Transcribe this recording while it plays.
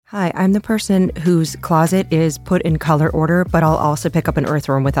Hi, I'm the person whose closet is put in color order, but I'll also pick up an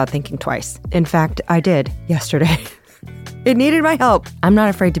earthworm without thinking twice. In fact, I did yesterday. It needed my help. I'm not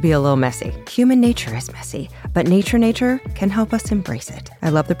afraid to be a little messy. Human nature is messy, but nature can help us embrace it. I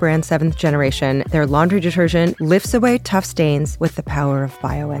love the brand 7th Generation. Their laundry detergent lifts away tough stains with the power of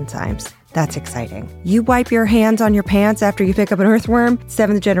bioenzymes. That's exciting. You wipe your hands on your pants after you pick up an earthworm?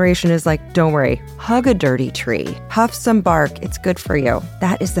 7th Generation is like, don't worry, hug a dirty tree, huff some bark, it's good for you.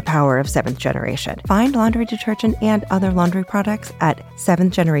 That is the power of 7th Generation. Find laundry detergent and other laundry products at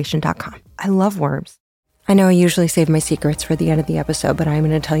 7thgeneration.com. I love worms. I know I usually save my secrets for the end of the episode, but I'm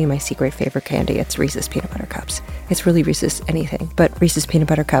going to tell you my secret favorite candy. It's Reese's Peanut Butter Cups. It's really Reese's anything, but Reese's Peanut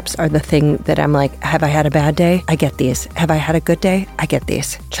Butter Cups are the thing that I'm like, have I had a bad day? I get these. Have I had a good day? I get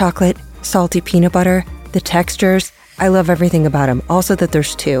these. Chocolate, salty peanut butter, the textures, I love everything about them. Also that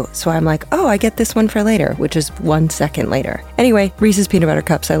there's 2, so I'm like, oh, I get this one for later, which is 1 second later. Anyway, Reese's Peanut Butter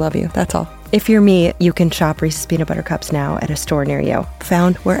Cups, I love you. That's all. If you're me, you can shop Reese's Peanut Butter Cups now at a store near you,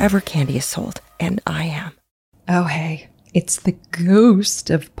 found wherever candy is sold, and I am. Oh, hey, it's the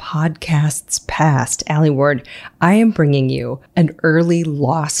ghost of podcasts past. Allie Ward, I am bringing you an early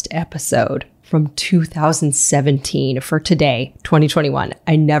lost episode from 2017 for today, 2021.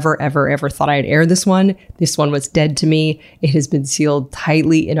 I never, ever thought I'd air this one. This one was dead to me. It has been sealed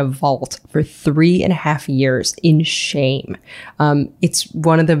tightly in a vault for 3.5 years in shame. It's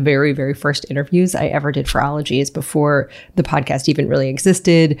one of the very first interviews I ever did for Ologies before the podcast even really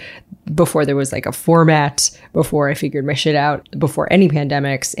existed, before there was like a format, before I figured my shit out, before any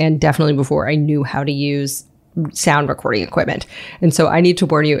pandemics, and definitely before I knew how to use sound recording equipment. And so I need to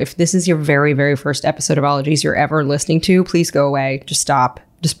warn you, if this is your very first episode of Ologies you're ever listening to, please go away. Just stop.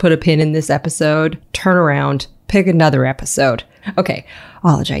 Just put a pin in this episode, turn around, pick another episode. Okay,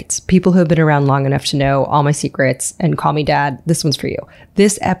 Ologites, people who have been around long enough to know all my secrets and call me dad, this one's for you.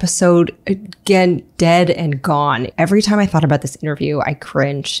 This episode, again, dead and gone. Every time I thought about this interview, I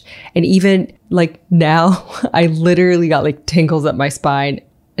cringed. And even like now, I literally got like tingles up my spine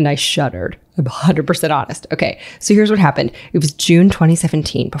and I shuddered. I'm 100% honest. Okay, so here's what happened. It was June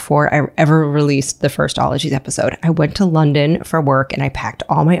 2017, before I ever released the first Ologies episode. I went to London for work and I packed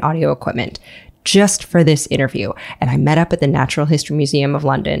all my audio equipment just for this interview. And I met up at the Natural History Museum of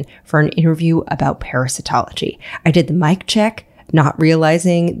London for an interview about parasitology. I did the mic check, not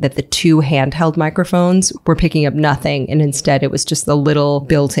realizing that the 2 handheld microphones were picking up nothing, and instead it was just the little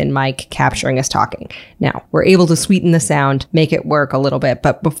built-in mic capturing us talking. Now, we're able to sweeten the sound, make it work a little bit,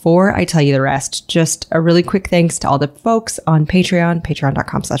 but before I tell you the rest, just a really quick thanks to all the folks on Patreon,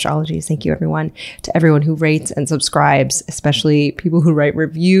 patreon.com/ologies. Thank you, everyone. To everyone who rates and subscribes, especially people who write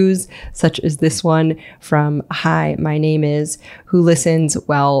reviews, such as this one from Hi, my name is, who listens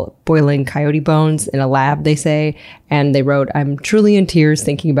while boiling coyote bones in a lab, they say, and they wrote, I'm truly in tears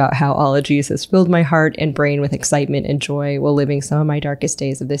thinking about how Ologies has filled my heart and brain with excitement and joy while living some of my darkest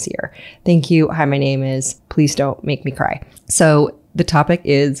days of this year. Thank you. Hi, my name is. Please don't make me cry. So the topic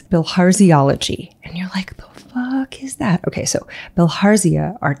is bilharziology. And you're like, the fuck is that? Okay, so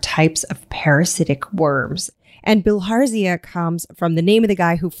bilharzia are types of parasitic worms. And bilharzia comes from the name of the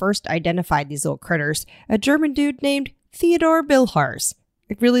guy who first identified these little critters, a German dude named Theodor Bilharz.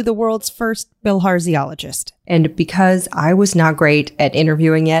 Really the world's first bilharziologist. And because I was not great at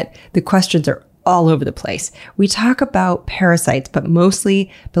interviewing yet, the questions are all over the place. We talk about parasites, but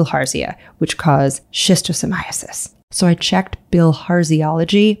mostly bilharzia, which cause schistosomiasis. So I checked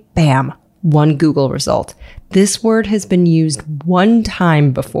bilharziology, bam, 1 Google result. This word has been used 1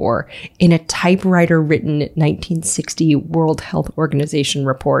 time before in a typewriter-written 1960 World Health Organization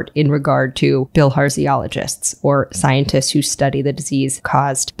report in regard to bilharziologists, or scientists who study the disease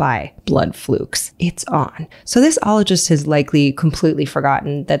caused by blood flukes. It's on. So this ologist has likely completely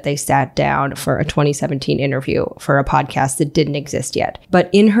forgotten that they sat down for a 2017 interview for a podcast that didn't exist yet. But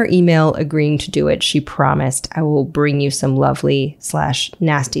in her email agreeing to do it, she promised, I will bring you some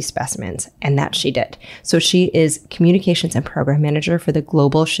lovely/nasty specimens. And that she did. So she is communications and program manager for the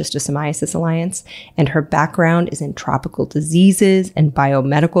Global Schistosomiasis Alliance, and her background is in tropical diseases and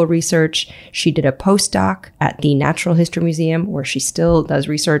biomedical research. She did a postdoc at the Natural History Museum, where she still does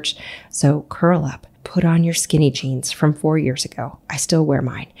research. So curl up, put on your skinny jeans from 4 years ago. I still wear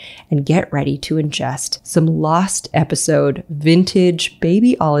mine. And get ready to ingest some lost episode vintage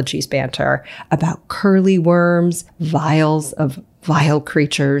baby Ologies banter about curly worms, vials of vile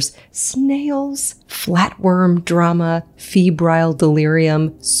creatures, snails, flatworm drama, febrile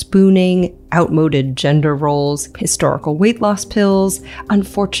delirium, spooning, outmoded gender roles, historical weight loss pills,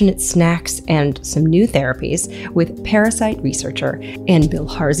 unfortunate snacks, and some new therapies with parasite researcher and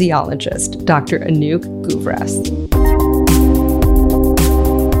bilharziologist, Dr. Anouk Gouvras.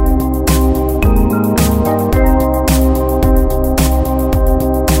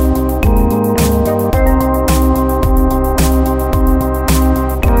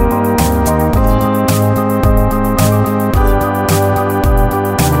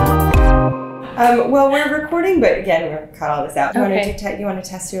 Well, we're recording, but again, we're gonna cut all this out. Okay. You want to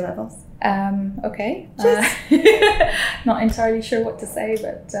test your levels? Okay. Not entirely sure what to say,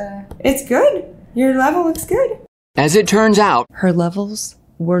 but... It's good. Your level looks good. As it turns out, Her levels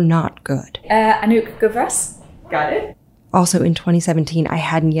were not good. Anouk Gavras. Got it. Also in 2017, I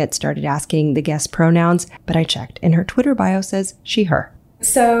hadn't yet started asking the guest pronouns, but I checked, and her Twitter bio says she, her.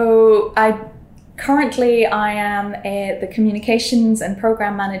 So currently I am the communications and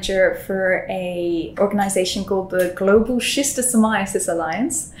program manager for a organization called the Global Schistosomiasis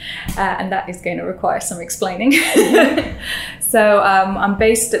Alliance, and that is going to require some explaining. So I'm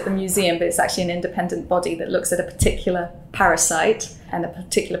based at the museum, but it's actually an independent body that looks at a particular parasite and a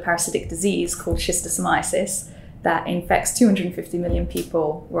particular parasitic disease called schistosomiasis that infects 250 million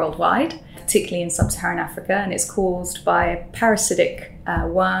people worldwide, particularly in sub-Saharan Africa, and it's caused by a parasitic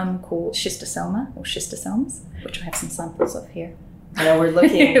worm called schistosoma, or schistosomes, which I have some samples of here. I know we're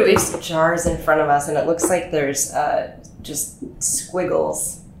looking at these jars in front of us, and it looks like there's just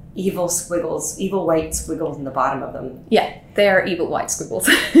squiggles, evil white squiggles in the bottom of them. Yeah, they are evil white squiggles.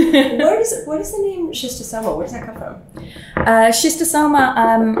 What is the name schistosoma? Where does that come from?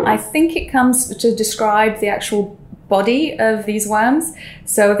 Schistosoma, I think it comes to describe the actual body of these worms.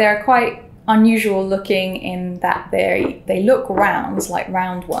 So they're quite unusual looking in that they look round, like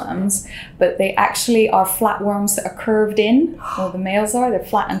round worms, but they actually are flatworms that are curved in. Well, the males are, they're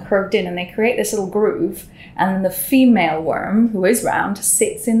flat and curved in, and they create this little groove. And then the female worm, who is round,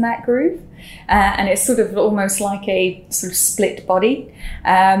 sits in that groove. And it's sort of almost like a sort of split body.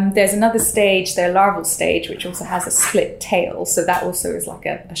 There's another stage, their larval stage, which also has a split tail. So that also is like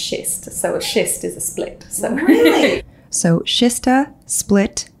a schist. So a schist is a split. So Really? So schista,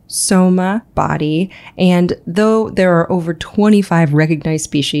 split, soma, body, and though there are over 25 recognized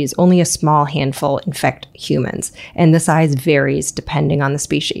species, only a small handful infect humans, and the size varies depending on the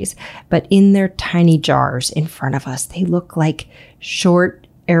species. But in their tiny jars in front of us, they look like short,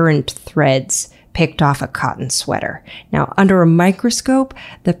 errant threads picked off a cotton sweater. Now, under a microscope,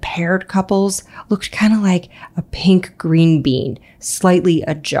 the paired couples looked kind of like a pink green bean, slightly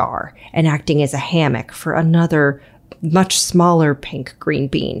ajar, and acting as a hammock for another much smaller pink green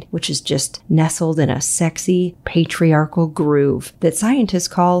bean, which is just nestled in a sexy patriarchal groove that scientists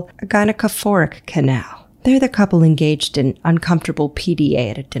call a gynecophoric canal. They're the couple engaged in uncomfortable PDA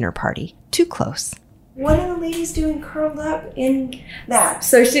at a dinner party. Too close. What are the ladies doing curled up in that?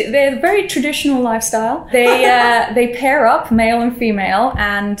 So they're a very traditional lifestyle. They pair up, male and female,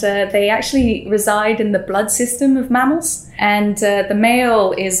 and they actually reside in the blood system of mammals. And the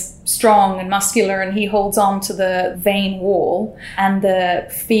male is strong and muscular, and he holds on to the vein wall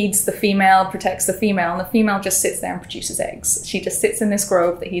and feeds the female, protects the female, and the female just sits there and produces eggs. She just sits in this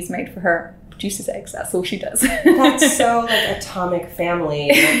grove that he's made for her. Produces eggs. That's all she does. That's so like Atomic Family.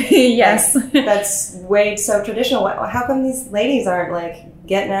 Yes. That's way so traditional. How come these ladies aren't like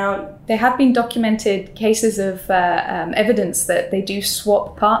getting out? There have been documented cases of evidence that they do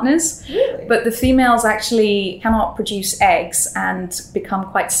swap partners. Really? But the females actually cannot produce eggs and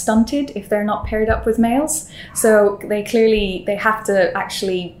become quite stunted if they're not paired up with males. So they have to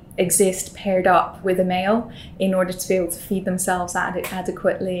actually exist paired up with a male in order to be able to feed themselves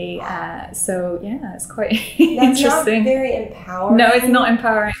adequately. So yeah, it's quite interesting. That's not very empowering. No, it's not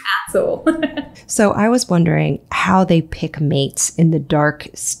empowering at all. So I was wondering how they pick mates in the dark,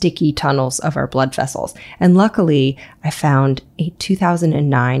 sticky tunnels of our blood vessels. And luckily, I found a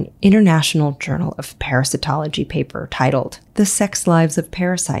 2009 International Journal of Parasitology paper titled The Sex Lives of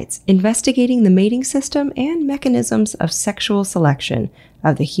Parasites, Investigating the Mating System and Mechanisms of Sexual Selection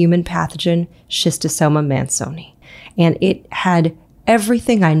of the Human Pathogen Schistosoma mansoni. And it had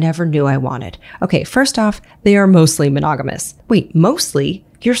everything I never knew I wanted. Okay, first off, they are mostly monogamous. Wait, mostly?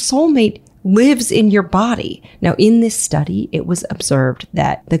 Your soulmate lives in your body. Now, in this study, it was observed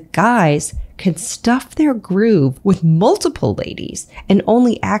that the guys can stuff their groove with multiple ladies and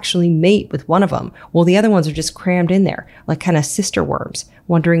only actually mate with one of them, while the other ones are just crammed in there, like kind of sister worms,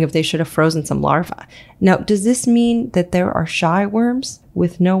 wondering if they should have frozen some larvae. Now, does this mean that there are shy worms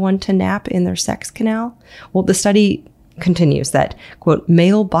with no one to nap in their sex canal? Well, the study continues that, quote,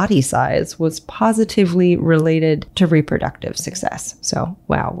 male body size was positively related to reproductive success. So,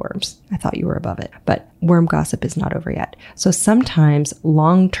 wow, worms. I thought you were above it. But worm gossip is not over yet. So sometimes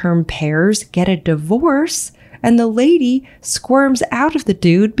long-term pairs get a divorce and the lady squirms out of the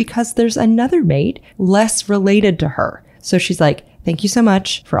dude because there's another mate less related to her. So she's like, thank you so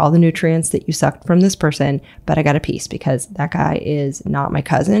much for all the nutrients that you sucked from this person, but I got a piece because that guy is not my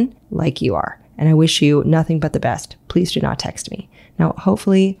cousin like you are. And I wish you nothing but the best. Please do not text me. Now,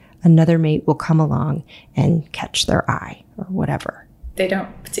 hopefully another mate will come along and catch their eye or whatever. They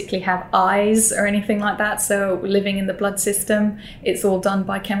don't particularly have eyes or anything like that. So living in the blood system, it's all done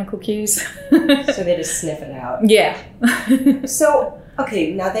by chemical cues. So they just sniff it out. Yeah. So,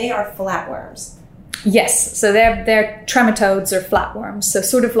 okay, now they are flatworms. Yes, so they're trematodes or flatworms, so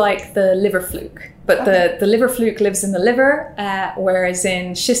sort of like the liver fluke. But the liver fluke lives in the liver, whereas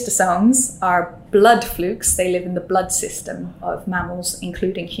in schistosomes are blood flukes. They live in the blood system of mammals,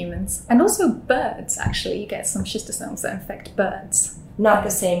 including humans. And also birds, actually. You get some schistosomes that infect birds. Not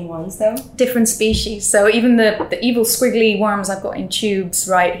the same ones, though? Different species. So even the evil squiggly worms I've got in tubes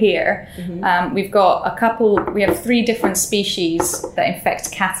right here, we've got we have 3 different species that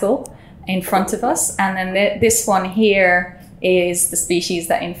infect cattle in front of us. And then this one here is the species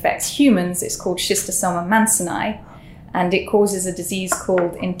that infects humans. It's called Schistosoma mannsoni, and it causes a disease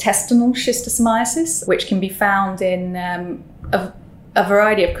called intestinal schistosomiasis, which can be found in a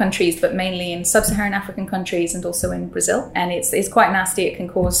variety of countries, but mainly in sub-Saharan African countries and also in Brazil. And it's quite nasty. It can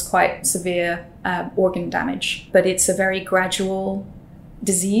cause quite severe organ damage, but it's a very gradual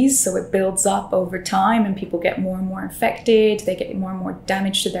disease, so it builds up over time and people get more and more infected. They get more and more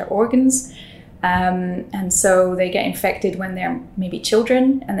damage to their organs. And so they get infected when they're maybe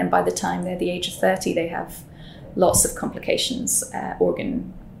children, and then by the time they're the age of 30, they have lots of complications,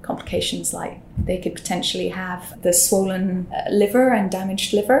 organ complications, like they could potentially have the swollen liver and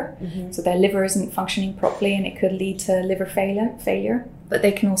damaged liver. So their liver isn't functioning properly and it could lead to liver failure. But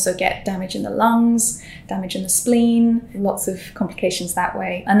they can also get damage in the lungs, damage in the spleen, lots of complications that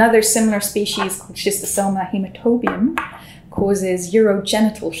way. Another similar species called Schistosoma hematobium causes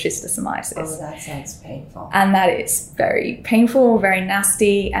urogenital schistosomiasis. Oh, that sounds painful. And that is very painful, very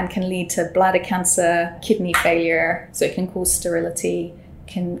nasty, and can lead to bladder cancer, kidney failure. So it can cause sterility,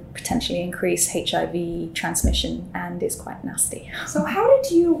 can potentially increase HIV transmission, and is quite nasty. So what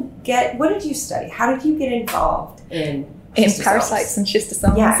did you study? How did you get involved in parasites and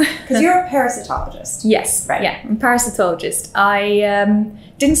schistosomes? Yeah, because you're a parasitologist. Yes, right. Yeah, I'm a parasitologist. I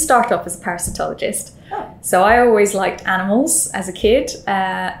didn't start off as a parasitologist. So I always liked animals as a kid,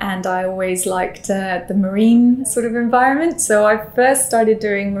 and I always liked the marine sort of environment. So I first started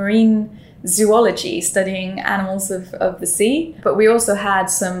doing marine zoology, studying animals of the sea. But we also had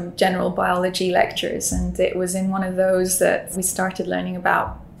some general biology lectures, and it was in one of those that we started learning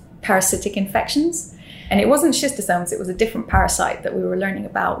about parasitic infections. And it wasn't schistosomes, it was a different parasite that we were learning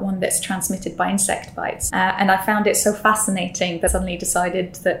about, one that's transmitted by insect bites. And I found it so fascinating that I suddenly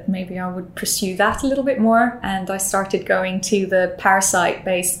decided that maybe I would pursue that a little bit more. And I started going to the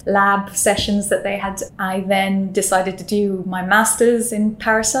parasite-based lab sessions that they had. I then decided to do my master's in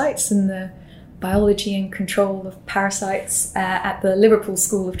parasites and the biology and control of parasites at the Liverpool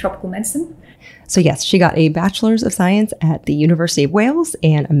School of Tropical Medicine. So yes, she got a Bachelor's of Science at the University of Wales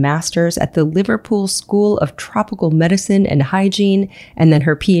and a Master's at the Liverpool School of Tropical Medicine and Hygiene, and then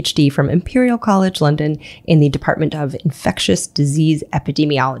her PhD from Imperial College London in the Department of Infectious Disease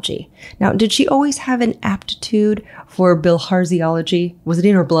Epidemiology. Now, did she always have an aptitude for bilharziology? Was it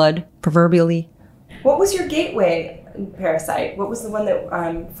in her blood, proverbially? What was your gateway parasite? What was the one that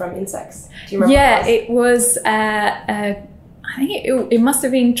from insects? Do you remember? Yeah, it was... I think it must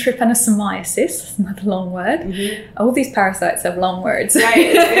have been trypanosomiasis, another long word. All these parasites have long words. Right,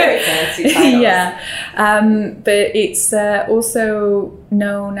 it's very fancy titles. Yeah, but it's also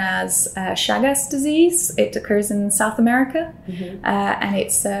known as Chagas disease. It occurs in South America, and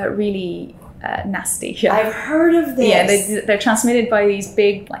it's really nasty. Yeah. I've heard of this. Yeah, they're transmitted by these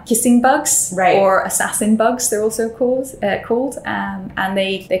big kissing bugs, right, or assassin bugs. They're also called, and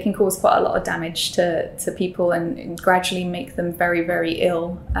they can cause quite a lot of damage to people and gradually make them very, very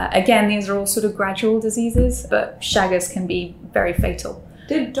ill. Again, these are all sort of gradual diseases, but Chagas can be very fatal.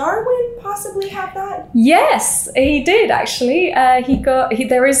 Did Darwin possibly have that? Yes, he did actually.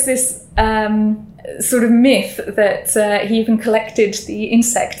 There is this sort of myth that he even collected the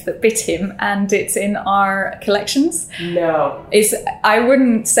insect that bit him, and it's in our collections. No. I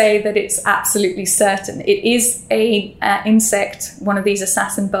wouldn't say that it's absolutely certain. It is a insect, one of these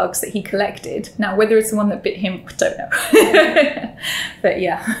assassin bugs that he collected. Now, whether it's the one that bit him, I don't know. But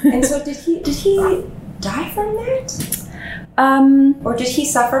yeah. And so did he die from that? Or did he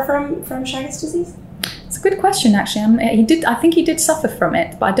suffer from Chagas disease? It's a good question, actually. I think he did suffer from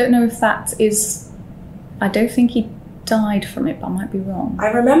it, but I don't know if that is... I don't think he died from it, but I might be wrong.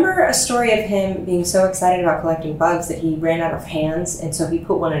 I remember a story of him being so excited about collecting bugs that he ran out of hands, and so he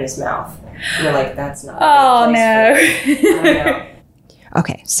put one in his mouth. You're like, that's not a good place. No. I know.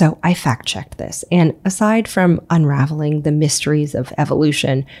 Okay, so I fact-checked this, and aside from unraveling the mysteries of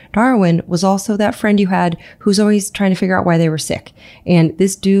evolution, Darwin was also that friend you had who's always trying to figure out why they were sick. And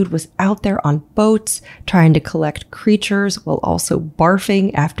this dude was out there on boats trying to collect creatures while also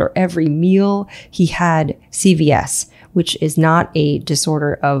barfing after every meal. He had CVS, which is not a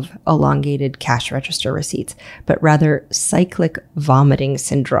disorder of elongated cash register receipts, but rather cyclic vomiting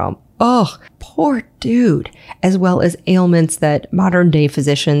syndrome. Oh, poor dude. As well as ailments that modern day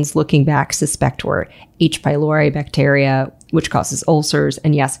physicians looking back suspect were H. pylori bacteria, which causes ulcers,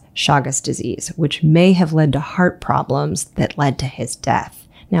 and yes, Chagas disease, which may have led to heart problems that led to his death.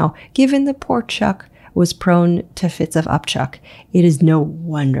 Now, given the poor Chuck was prone to fits of upchuck, it is no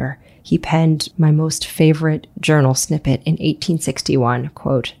wonder he penned my most favorite journal snippet in 1861,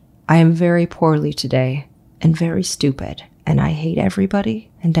 quote, "I am very poorly today and very stupid, and I hate everybody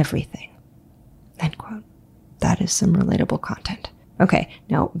and everything," end quote. That is some relatable content. Okay,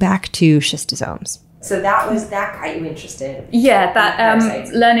 now back to schistosomes. So that got you interested. Yeah,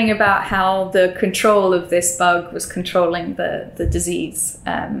 that learning about how the control of this bug was controlling the disease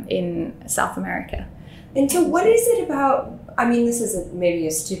in South America. And so what is it about, I mean, this is maybe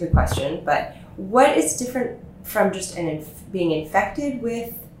a stupid question, but what is different from just being infected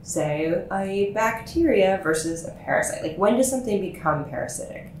with, say, a bacteria versus a parasite? Like, when does something become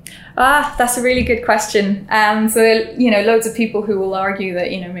parasitic? That's a really good question. Loads of people who will argue that,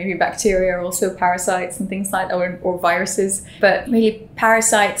 maybe bacteria are also parasites and things like that, or viruses. But really,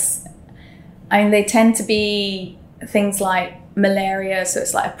 parasites, they tend to be things like malaria. So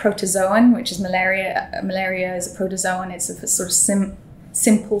it's like a protozoan, which is malaria. Malaria is a protozoan. It's a sort of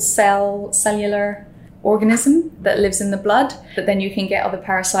simple cellular organism that lives in the blood. But then you can get other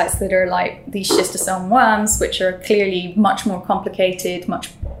parasites that are like these schistosome worms, which are clearly much more complicated, much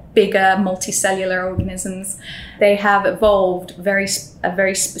bigger multicellular organisms. They have evolved a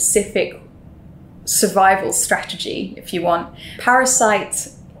very specific survival strategy, if you want. Parasite,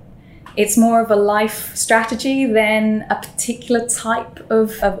 it's more of a life strategy than a particular type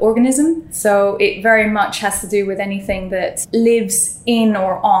of organism. So it very much has to do with anything that lives in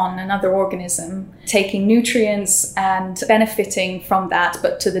or on another organism, taking nutrients and benefiting from that,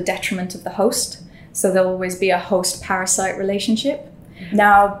 but to the detriment of the host. So there'll always be a host-parasite relationship.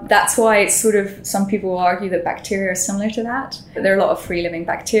 Now, that's why it's sort of, some people will argue that bacteria are similar to that. There are a lot of free-living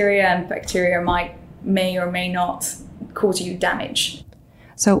bacteria, and bacteria may or may not cause you damage.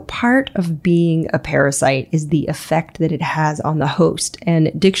 So part of being a parasite is the effect that it has on the host.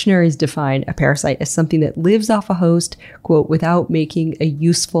 And dictionaries define a parasite as something that lives off a host, quote, without making a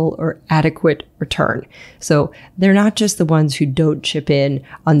useful or adequate return. So they're not just the ones who don't chip in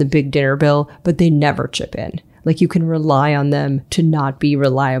on the big dinner bill, but they never chip in. Like, you can rely on them to not be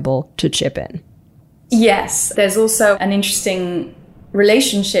reliable to chip in. Yes, there's also an interesting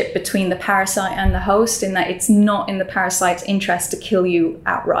relationship between the parasite and the host, in that it's not in the parasite's interest to kill you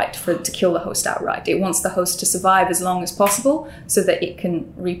outright, to kill the host outright. It wants the host to survive as long as possible so that it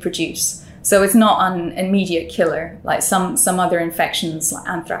can reproduce. So it's not an immediate killer, like some other infections, like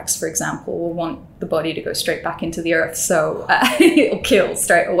anthrax, for example, will want the body to go straight back into the earth, so it'll kill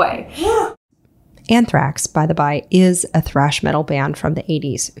straight away. Anthrax, by the by, is a thrash metal band from the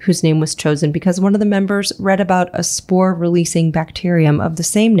 80s, whose name was chosen because one of the members read about a spore-releasing bacterium of the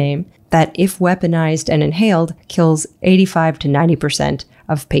same name that, if weaponized and inhaled, kills 85 to 90%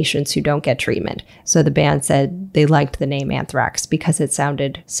 of patients who don't get treatment. So the band said they liked the name anthrax because it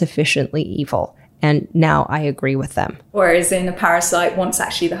sounded sufficiently evil. And now I agree with them. Whereas in a parasite wants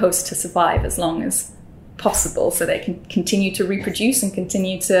actually the host to survive as long as possible, so they can continue to reproduce and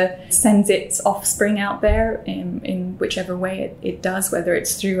continue to send its offspring out there in whichever way it does, whether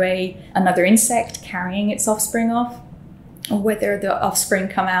it's through another insect carrying its offspring off, or whether the offspring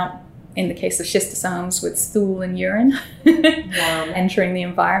come out, in the case of schistosomes, with stool and urine entering the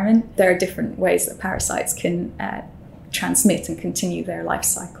environment. There are different ways that parasites can transmit and continue their life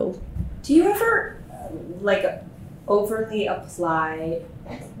cycle. Do you ever overly apply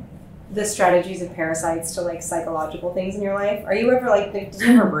the strategies of parasites to psychological things in your life? Are you ever did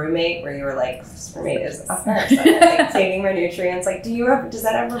you have a roommate where you were like, this roommate is a parasite, taking my nutrients? Does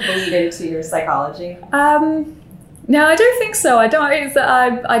that ever bleed into your psychology? No, I don't think so.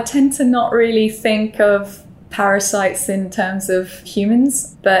 I tend to not really think of parasites in terms of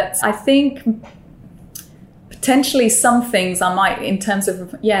humans, but I think potentially some things I might, in terms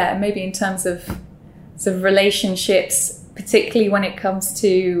of sort of relationships, particularly when it comes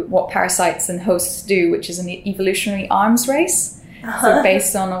to what parasites and hosts do, which is an evolutionary arms race. So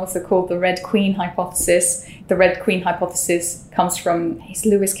based on also called the Red Queen hypothesis. The Red Queen hypothesis comes from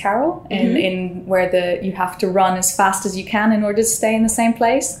Lewis Carroll in where you have to run as fast as you can in order to stay in the same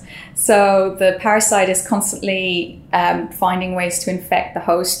place. So the parasite is constantly finding ways to infect the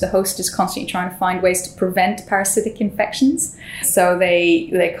host. The host is constantly trying to find ways to prevent parasitic infections. So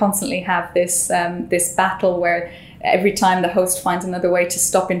they constantly have this battle where every time the host finds another way to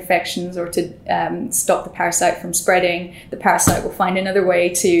stop infections or to stop the parasite from spreading, the parasite will find another way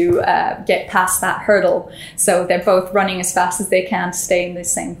to get past that hurdle. So they're both running as fast as they can to stay in the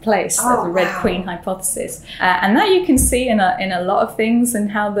same place. The Red Queen hypothesis. And that you can see in a lot of things and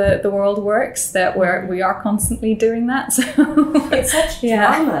how the world works, that we are constantly doing that. So it's such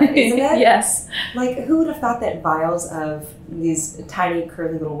drama, isn't it? Yes. Like, who would have thought that vials of these tiny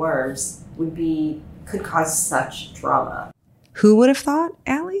curly little worms could cause such drama? Who would have thought,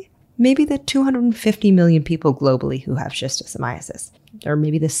 Allie? Maybe the 250 million people globally who have schistosomiasis. Or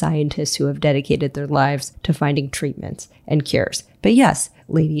maybe the scientists who have dedicated their lives to finding treatments and cures. But yes,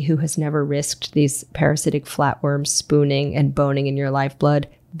 lady who has never risked these parasitic flatworms spooning and boning in your lifeblood,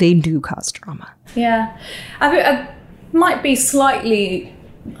 they do cause drama. Yeah. I might be slightly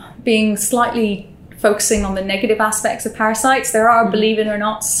focusing on the negative aspects of parasites. There are, believe it or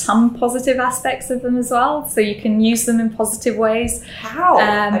not, some positive aspects of them as well. So you can use them in positive ways. How?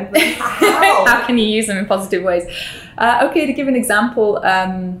 How? How can you use them in positive ways? Okay, to give an example,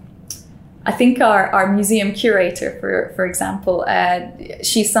 I think our museum curator, for example,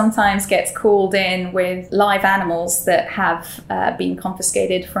 she sometimes gets called in with live animals that have been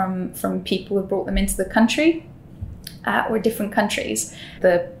confiscated from people who brought them into the country. Or different countries.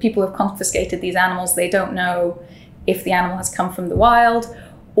 The people who have confiscated these animals, they don't know if the animal has come from the wild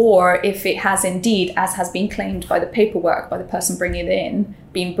or if it has indeed, as has been claimed by the paperwork, by the person bringing it in,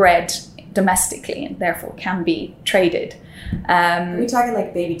 been bred domestically and therefore can be traded. Are we talking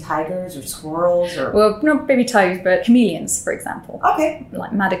like baby tigers or squirrels? Well, not baby tigers, but chameleons, for example. Okay.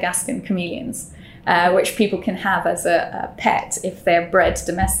 Like Madagascan chameleons. Which people can have as a pet if they're bred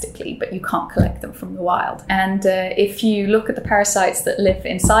domestically, but you can't collect them from the wild. And if you look at the parasites that live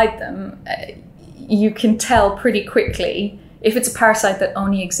inside them, you can tell pretty quickly if it's a parasite that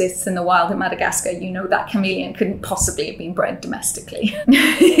only exists in the wild in Madagascar. You know that chameleon couldn't possibly have been bred domestically.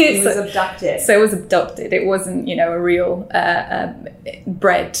 It was abducted. So it was abducted. It wasn't, a real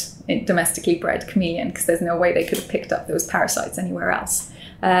domestically bred chameleon, because there's no way they could have picked up those parasites anywhere else.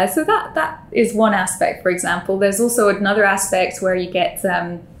 So that is one aspect, for example. There's also another aspect where you get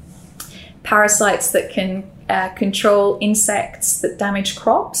parasites that can control insects that damage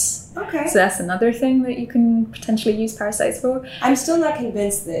crops. Okay. So that's another thing that you can potentially use parasites for. I'm still not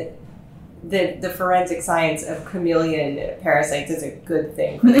convinced that the forensic science of chameleon parasites is a good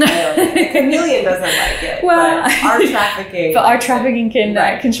thing for the chameleon. The chameleon doesn't like it, well, but our trafficking... But our trafficking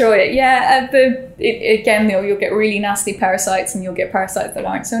can control it. Yeah, again, you'll get really nasty parasites and you'll get parasites that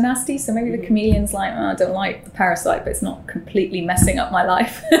aren't so nasty. So maybe the chameleon's like, I don't like the parasite, but it's not completely messing up my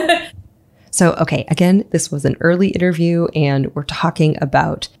life. So, okay, again, this was an early interview and we're talking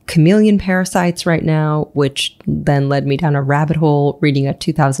about chameleon parasites right now, which then led me down a rabbit hole reading a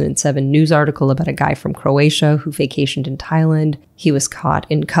 2007 news article about a guy from Croatia who vacationed in Thailand. He was caught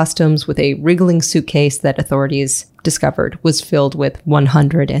in customs with a wriggling suitcase that authorities discovered was filled with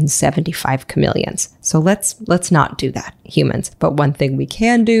 175 chameleons. So let's not do that, humans. But one thing we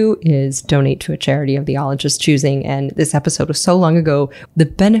can do is donate to a charity of the ologist's choosing. And this episode was so long ago. The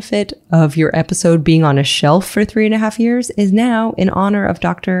benefit of your episode being on a shelf for 3.5 years is now in honor of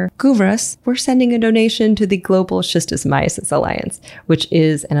Dr. Guvras. We're sending a donation to the Global Schistosomiasis Alliance, which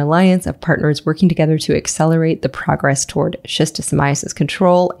is an alliance of partners working together to accelerate the progress toward schistosomiasis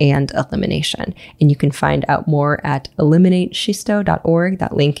control and elimination. And you can find out more at eliminateschisto.org.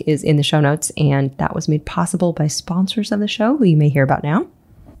 That link is in the show notes, and that was made possible by sponsors of the show, who you may hear about now.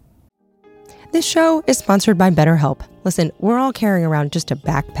 This show is sponsored by BetterHelp. Listen, we're all carrying around just a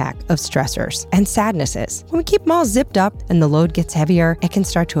backpack of stressors and sadnesses. When we keep them all zipped up and the load gets heavier, it can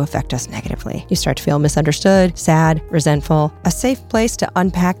start to affect us negatively. You start to feel misunderstood, sad, resentful. A safe place to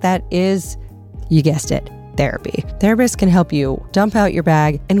unpack that is, you guessed it, therapy. Therapists can help you dump out your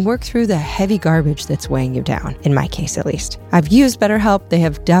bag and work through the heavy garbage that's weighing you down, in my case at least. I've used BetterHelp. They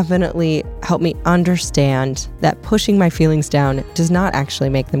have definitely helped me understand that pushing my feelings down does not actually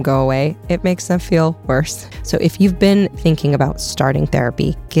make them go away. It makes them feel worse. So if you've been thinking about starting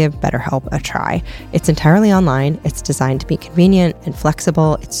therapy, give BetterHelp a try. It's entirely online. It's designed to be convenient and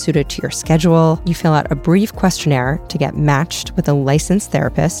flexible. It's suited to your schedule. You fill out a brief questionnaire to get matched with a licensed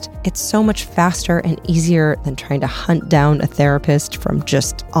therapist. It's so much faster and easier easier than trying to hunt down a therapist from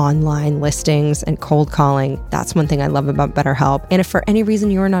just online listings and cold calling. That's one thing I love about BetterHelp. And if for any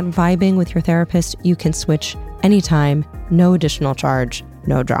reason you are not vibing with your therapist, you can switch anytime, no additional charge,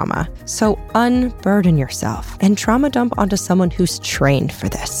 no drama. So unburden yourself and trauma dump onto someone who's trained for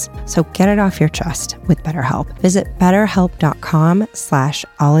this. So get it off your chest with BetterHelp. Visit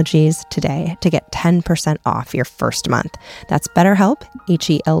betterhelp.com/ologies today to get 10% off your first month. That's BetterHelp,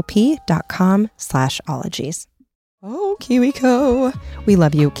 HELP.com/ologies. Oh, KiwiCo. We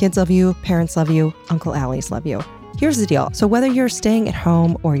love you. Kids love you. Parents love you. Uncle Allie's love you. Here's the deal. So whether you're staying at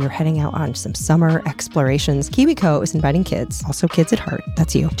home or you're heading out on some summer explorations, KiwiCo is inviting kids, also kids at heart,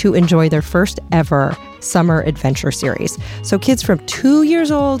 that's you, to enjoy their first ever summer adventure series. So kids from 2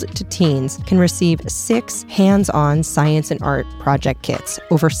 years old to teens can receive 6 hands-on science and art project kits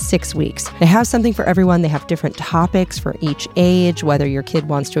over 6 weeks. They have something for everyone. They have different topics for each age, whether your kid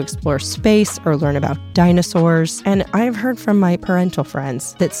wants to explore space or learn about dinosaurs. And I've heard from my parental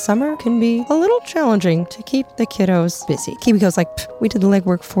friends that summer can be a little challenging to keep the kiddos busy. KiwiCo's like, we did the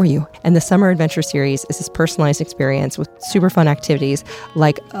legwork for you. And the Summer Adventure Series is this personalized experience with super fun activities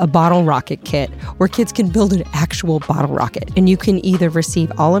like a bottle rocket kit where kids can build an actual bottle rocket. And you can either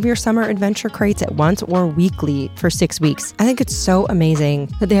receive all of your summer adventure crates at once or weekly for 6 weeks. I think it's so amazing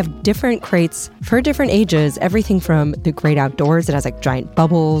that they have different crates for different ages, everything from the great outdoors that has like giant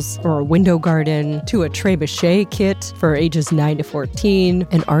bubbles or a window garden to a trebuchet kit for ages 9 to 14,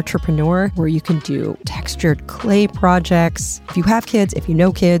 an entrepreneur where you can do textured clay projects. If you have kids, if you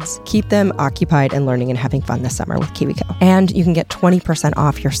know kids, keep them occupied and learning and having fun this summer with KiwiCo. And you can get 20%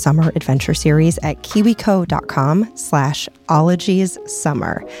 off your summer adventure series at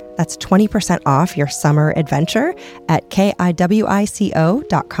kiwico.com/ologiessummer. That's 20% off your summer adventure at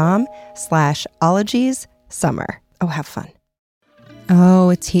kiwico.com/ologiessummer. Oh, have fun. Oh,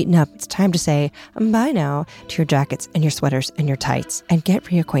 it's heating up. It's time to say bye now to your jackets and your sweaters and your tights and get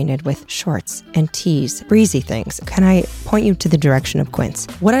reacquainted with shorts and tees, breezy things. Can I point you to the direction of Quince?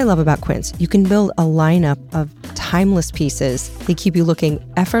 What I love about Quince, you can build a lineup of timeless pieces. They keep you looking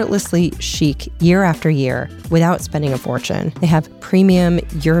effortlessly chic year after year without spending a fortune. They have premium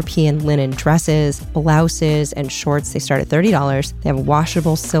European linen dresses, blouses, and shorts. They start at $30. They have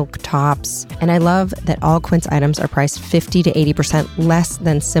washable silk tops. And I love that all Quince items are priced 50 to 80% less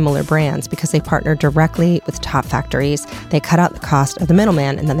than similar brands because they partner directly with top factories. They cut out the cost of the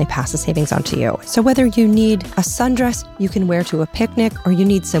middleman and then they pass the savings on to you. So whether you need a sundress you can wear to a picnic or you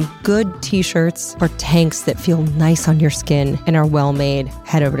need some good t-shirts or tanks that feel nice on your skin and are well made,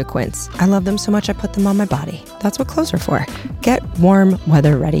 head over to Quince. I love them so much I put them on my body. That's what clothes are for. Get warm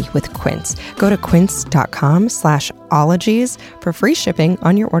weather ready with Quince. Go to quince.com/ologies for free shipping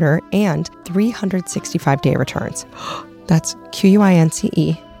on your order and 365-day returns. That's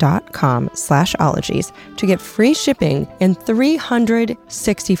QUINCE.com/ologies to get free shipping and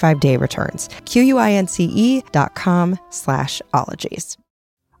 365-day returns. QUINCE.com/ologies.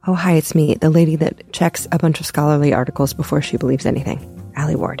 Oh, hi, it's me, the lady that checks a bunch of scholarly articles before she believes anything,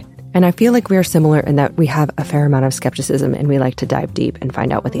 Allie Ward. And I feel like we are similar in that we have a fair amount of skepticism and we like to dive deep and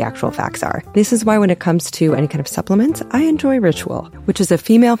find out what the actual facts are. This is why when it comes to any kind of supplements, I enjoy Ritual, which is a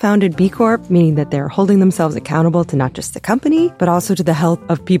female-founded B Corp, meaning that they're holding themselves accountable to not just the company, but also to the health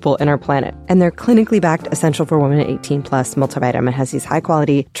of people in our planet. And their clinically backed Essential for Women 18 Plus multivitamin has these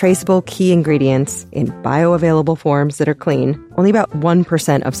high-quality, traceable key ingredients in bioavailable forms that are clean. Only about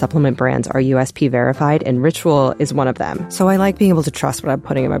 1% of supplement brands are USP verified, and Ritual is one of them. So I like being able to trust what I'm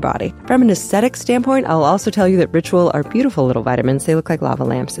putting in my body. From an aesthetic standpoint, I'll also tell you that Ritual are beautiful little vitamins. They look like lava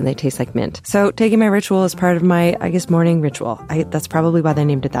lamps and they taste like mint. So taking my Ritual is part of my, morning ritual. That's probably why they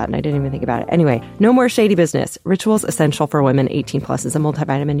named it that, and I didn't even think about it. Anyway, no more shady business. Ritual's Essential for Women 18 Plus is a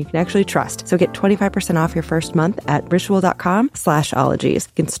multivitamin you can actually trust. So get 25% off your first month at ritual.com/ologies.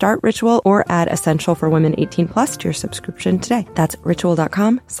 You can start Ritual or add Essential for Women 18 Plus to your subscription today. That's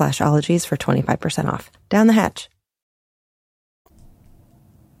ritual.com/ologies for 25% off. Down the hatch.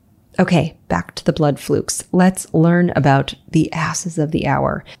 Okay, back to the blood flukes. Let's learn about the asses of the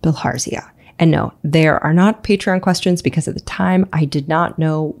hour, bilharzia. And no, there are not Patreon questions because at the time I did not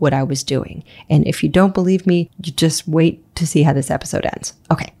know what I was doing. And if you don't believe me, you just wait to see how this episode ends.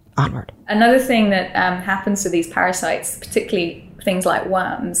 Okay, onward. Another thing that happens to these parasites, particularly things like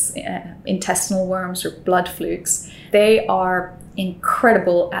worms, intestinal worms or blood flukes, they are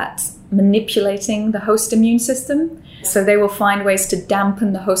incredible at manipulating the host immune system. So they will find ways to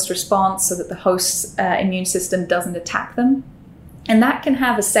dampen the host response so that the host's immune system doesn't attack them. And that can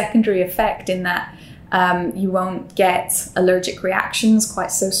have a secondary effect in that you won't get allergic reactions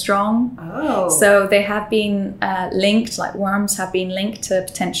quite so strong. Oh. So they have been linked, like worms have been linked to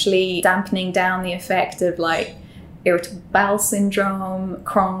potentially dampening down the effect of like irritable bowel syndrome,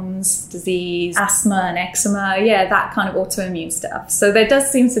 Crohn's disease, asthma and eczema, that kind of autoimmune stuff. So there does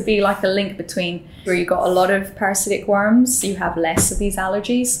seem to be like a link between where you got a lot of parasitic worms, you have less of these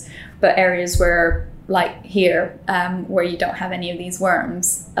allergies, but areas where like here, where you don't have any of these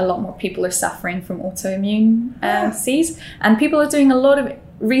worms, a lot more people are suffering from autoimmune disease. And people are doing a lot of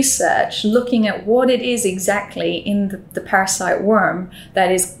research looking at what it is exactly in the parasite worm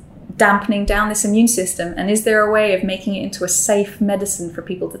that is dampening down this immune system, and is there a way of making it into a safe medicine for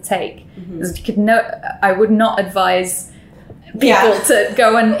people to take? I would not advise people to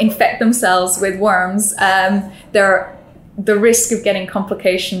go and infect themselves with worms. The risk of getting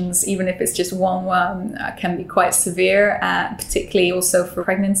complications, even if it's just one worm, can be quite severe, particularly also for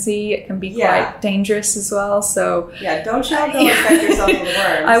pregnancy. It can be quite dangerous as well. So don't you go infect yourself with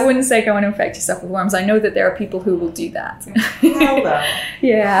worms. I wouldn't say go and infect yourself with worms. I know that there are people who will do that. Hell no.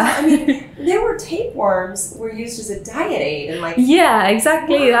 Yeah. I mean, there were tapeworms were used as a diet aid, and like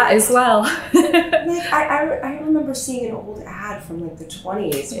exactly that as well. Like I remember seeing an old ad from like the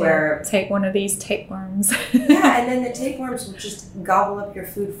 20s where take one of these tapeworms. and then the tapeworms would just gobble up your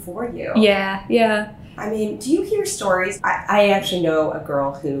food for you. Yeah. I mean, do you hear stories? I actually know a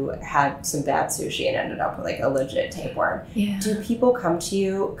girl who had some bad sushi and ended up with like a legit tapeworm. Yeah. Do people come to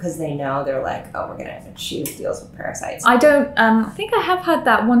you because they know they're like, oh, we're gonna choose deals with parasites? I don't. I think I have had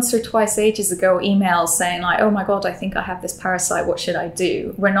that once or twice ages ago. Emails saying like, oh my god, I think I have this parasite. What should I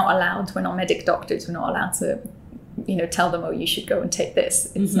do? We're not allowed. We're not medic doctors. We're not allowed to, tell them, oh, you should go and take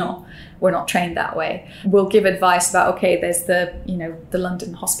this. It's not. We're not trained that way. We'll give advice about, okay, there's the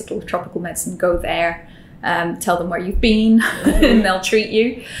London Hospital of Tropical Medicine, go there, tell them where you've been, and they'll treat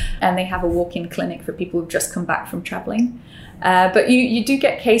you. And they have a walk-in clinic for people who've just come back from traveling. But you do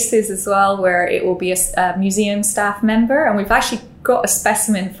get cases as well where it will be a museum staff member, and we've actually got a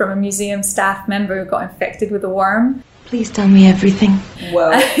specimen from a museum staff member who got infected with a worm. Please tell me everything.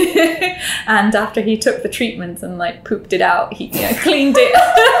 Whoa. And after he took the treatment and like pooped it out, he cleaned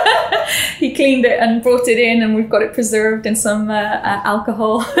it. He cleaned it and brought it in, and we've got it preserved in some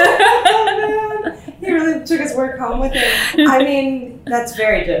alcohol. Oh, man. He really took his work home with him. I mean, that's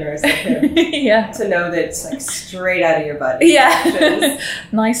very generous of him. To know that it's like straight out of your butt.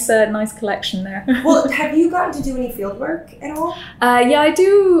 Nice collection there. Well, have you gotten to do any field work at all? I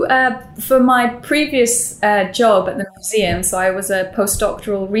do. For my previous job at the museum, so I was a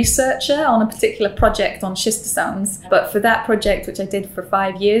postdoctoral researcher on a particular project on schistosomes. But for that project, which I did for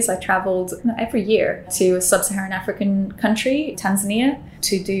 5 years, I traveled every year to a sub-Saharan African country, Tanzania,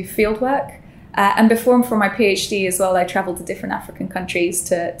 to do field work. And before, for my PhD as well, I traveled to different African countries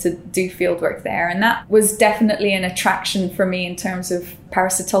to do fieldwork there. And that was definitely an attraction for me in terms of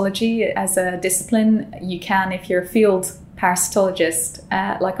parasitology as a discipline. You can, if you're a field parasitologist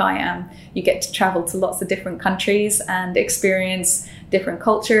like I am, you get to travel to lots of different countries and experience different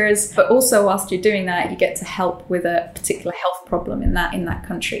cultures. But also whilst you're doing that, you get to help with a particular health problem in that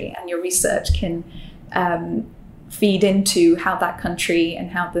country. And your research can feed into how that country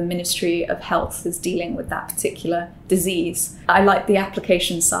and how the Ministry of Health is dealing with that particular disease. I like the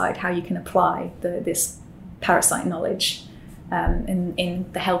application side, how you can apply this parasite knowledge in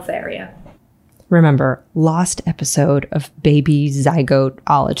the health area. Remember, lost episode of baby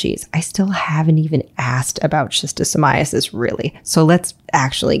zygoteologies. I still haven't even asked about schistosomiasis, really. So let's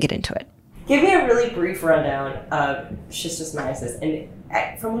actually get into it. Give me a really brief rundown of schistosomiasis.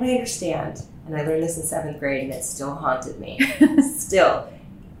 And from what I understand, and I learned this in 7th grade and it still haunted me, still,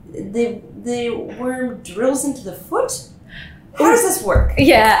 the worm drills into the foot? How does this work?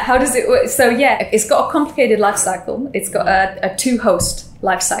 Yeah, how does it work? So it's got a complicated life cycle. It's got a two-host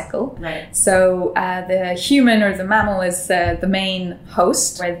life cycle. Right. So the human or the mammal is the main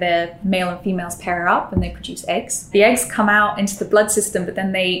host, where the male and females pair up and they produce eggs. The eggs come out into the blood system, but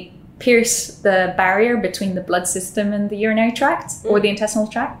then they pierce the barrier between the blood system and the urinary tract or the intestinal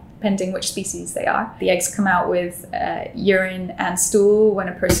tract, depending which species they are. The eggs come out with urine and stool when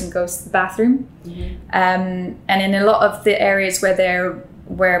a person goes to the bathroom. And in a lot of the areas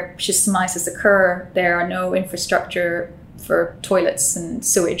where schistosomiasis occur, there are no infrastructure for toilets and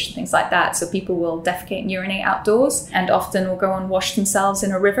sewage and things like that. So people will defecate and urinate outdoors and often will go and wash themselves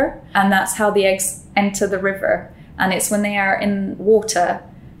in a river. And that's how the eggs enter the river. And it's when they are in water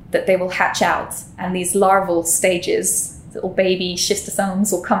that they will hatch out. And these larval stages, little baby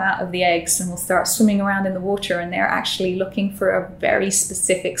schistosomes, will come out of the eggs and will start swimming around in the water. And they're actually looking for a very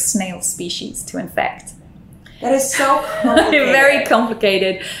specific snail species to infect. That is so complicated. Very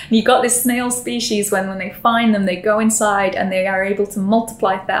complicated. And you've got this snail species when they find them, they go inside and they are able to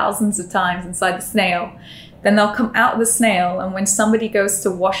multiply thousands of times inside the snail. Then they'll come out of the snail, and when somebody goes to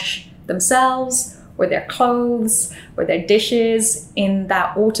wash themselves or their clothes or their dishes in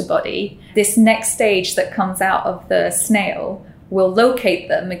that water body, this next stage that comes out of the snail will locate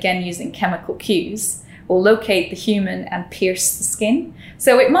them, again using chemical cues, will locate the human and pierce the skin.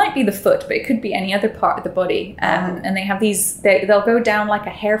 So it might be the foot, but it could be any other part of the body. And they have these, they'll go down like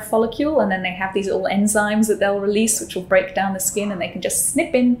a hair follicle, and then they have these little enzymes that they'll release, which will break down the skin, and they can just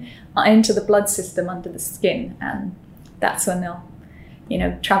snip into the blood system under the skin. And that's when they'll,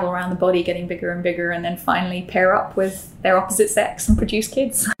 travel around the body getting bigger and bigger, and then finally pair up with their opposite sex and produce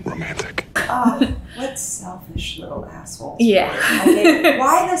kids. Romantic. What selfish little assholes. Yeah.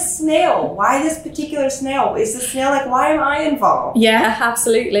 Why the snail? Why this particular snail? Is the snail like, why am I involved? Yeah,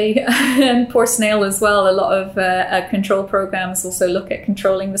 absolutely. And poor snail as well. A lot of control programs also look at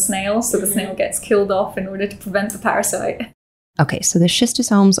controlling the snail, so the snail gets killed off in order to prevent the parasite. Okay, so the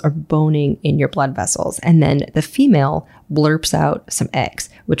schistosomes are boning in your blood vessels, and then the female blurps out some eggs,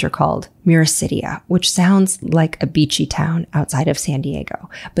 which are called Miracidia, which sounds like a beachy town outside of San Diego.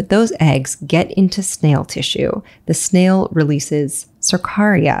 But those eggs get into snail tissue. The snail releases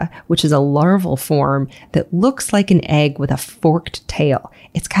Cercaria, which is a larval form that looks like an egg with a forked tail.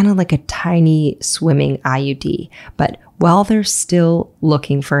 It's kind of like a tiny swimming IUD, but while they're still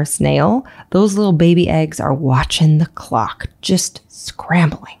looking for a snail, those little baby eggs are watching the clock, just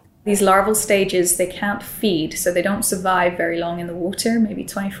scrambling. These larval stages, they can't feed, so they don't survive very long in the water, maybe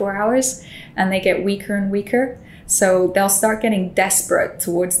 24 hours, and they get weaker and weaker. So they'll start getting desperate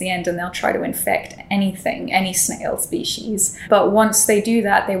towards the end, and they'll try to infect anything, any snail species. But once they do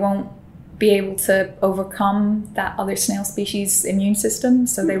that, they won't be able to overcome that other snail species' immune system,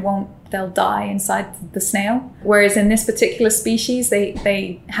 so they'll die inside the snail. Whereas in this particular species,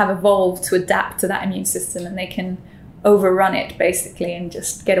 they have evolved to adapt to that immune system, and they can overrun it basically and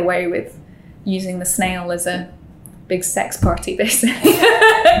just get away with using the snail as a big sex party, basically.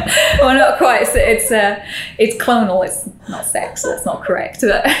 Well, not quite. It's clonal. It's not sex. So that's not correct.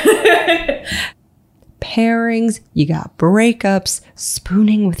 Pairings, you got breakups,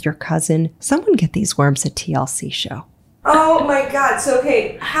 spooning with your cousin. Someone get these worms a TLC show. Oh my God. So,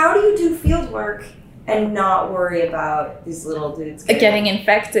 okay, how do you do field work and not worry about these little dudes getting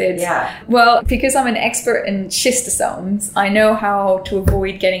infected? Yeah. Well, because I'm an expert in schistosomes, I know how to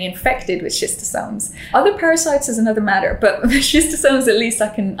avoid getting infected with schistosomes. Other parasites is another matter, but schistosomes, at least I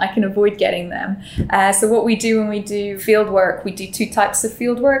can avoid getting them. So what we do when we do field work, we do two types of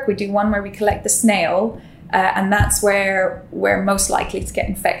field work. We do one where we collect the snail, and that's where we're most likely to get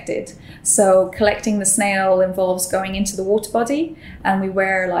infected. So collecting the snail involves going into the water body, and we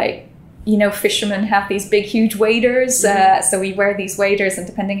wear fishermen have these big, huge waders. So we wear these waders, and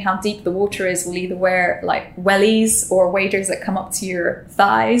depending how deep the water is, we'll either wear like wellies or waders that come up to your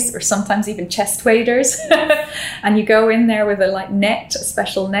thighs, or sometimes even chest waders. And you go in there with a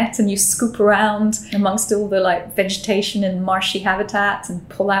special net, and you scoop around amongst all the vegetation and marshy habitat and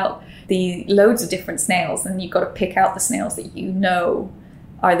pull out the loads of different snails. And you've got to pick out the snails that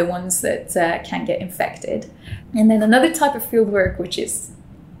are the ones that can get infected. And then another type of field work, which is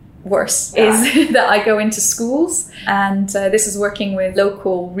worse, is that I go into schools, and this is working with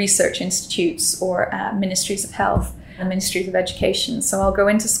local research institutes or ministries of health and ministries of education. So I'll go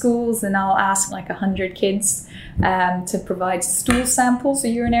into schools and I'll ask 100 kids to provide stool samples or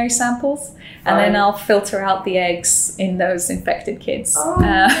urinary samples, and then I'll filter out the eggs in those infected kids.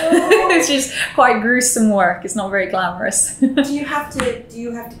 It's just quite gruesome work. It's not very glamorous. Do you have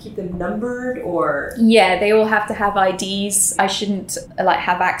to keep them numbered, or? Yeah, they all have to have IDs. I shouldn't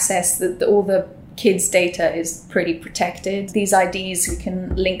have access. All the kids' data is pretty protected. These IDs, we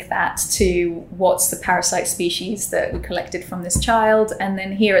can link that to what's the parasite species that we collected from this child. And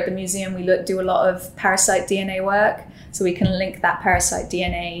then here at the museum, we do a lot of parasite DNA work. So we can link that parasite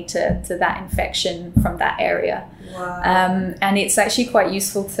DNA to that infection from that area. Wow. And it's actually quite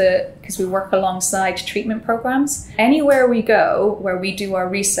useful because we work alongside treatment programs. Anywhere we go where we do our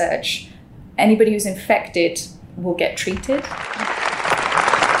research, anybody who's infected will get treated.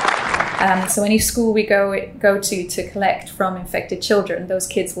 So any school we go to collect from infected children, those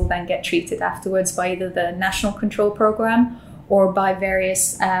kids will then get treated afterwards by either the National Control Program or by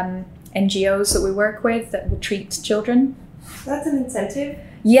various NGOs that we work with that will treat children. That's an incentive.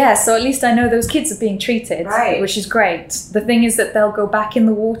 Yeah, so at least I know those kids are being treated, right, which is great. The thing is that they'll go back in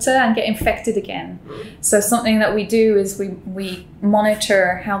the water and get infected again. So something that we do is we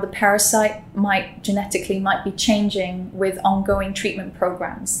monitor how the parasite might genetically be changing with ongoing treatment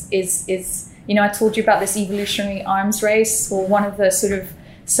programs. I told you about this evolutionary arms race. Well, one of the sort of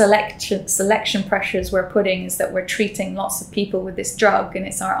selection pressures we're putting is that we're treating lots of people with this drug, and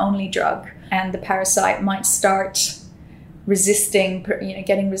it's our only drug. And the parasite might start resisting,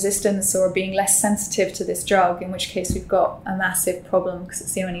 getting resistance or being less sensitive to this drug, in which case we've got a massive problem because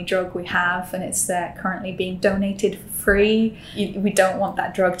it's the only drug we have, and it's currently being donated for free. We don't want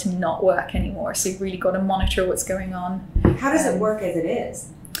that drug to not work anymore, so you've really got to monitor what's going on. How does it work as it is?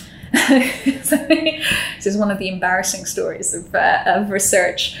 This is one of the embarrassing stories of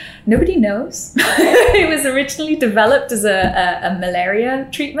research. Nobody knows. It was originally developed as a malaria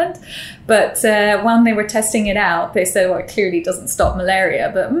treatment, but when they were testing it out, they said, well, it clearly doesn't stop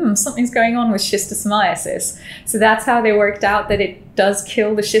malaria, but something's going on with schistosomiasis. So that's how they worked out that it does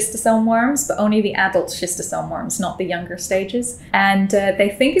kill the schistosome worms, but only the adult schistosome worms, not the younger stages. And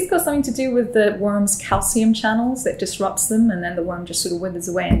they think it's got something to do with the worm's calcium channels that disrupts them, and then the worm just sort of withers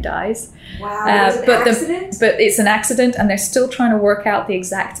away and dies. Wow, accident? But it's an accident, and they're still trying to work out the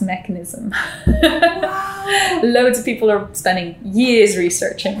exact mechanism. Wow. Loads of people are spending years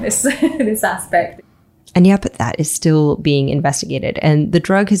researching this aspect. And yep, that is still being investigated. And the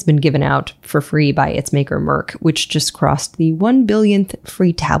drug has been given out for free by its maker, Merck, which just crossed the 1 billionth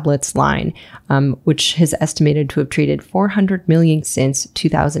free tablets line, which has estimated to have treated 400 million since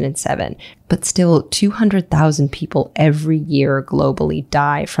 2007. But still, 200,000 people every year globally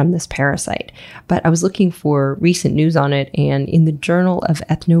die from this parasite. But I was looking for recent news on it, and in the Journal of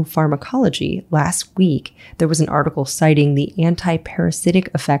Ethnopharmacology last week, there was an article citing the anti-parasitic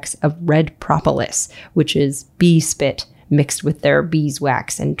effects of red propolis, which is bee spit mixed with their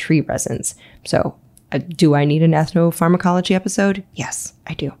beeswax and tree resins. So, do I need an ethnopharmacology episode? Yes,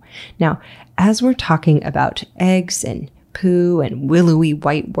 I do. Now, as we're talking about eggs and poo and willowy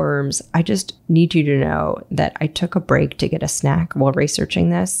white worms, I just need you to know that I took a break to get a snack while researching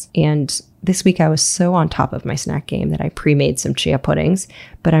this. And this week I was so on top of my snack game that I pre-made some chia puddings,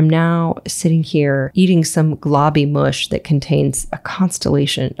 but I'm now sitting here eating some globby mush that contains a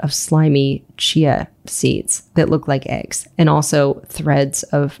constellation of slimy chia seeds that look like eggs, and also threads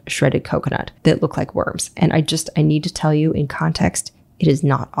of shredded coconut that look like worms. And I need to tell you in context, it is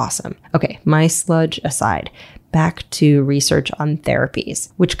not awesome. Okay, my sludge aside, back to research on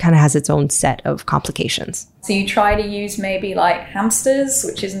therapies, which kind of has its own set of complications. So you try to use maybe like hamsters,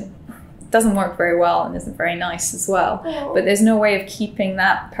 which doesn't work very well and isn't very nice as well. Oh. But there's no way of keeping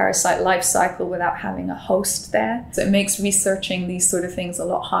that parasite life cycle without having a host there. So it makes researching these sort of things a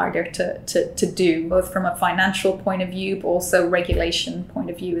lot harder to do, both from a financial point of view, but also regulation point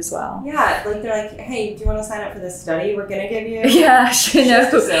of view as well. Yeah, like they're like, hey, do you want to sign up for this study we're going to give you? Yeah,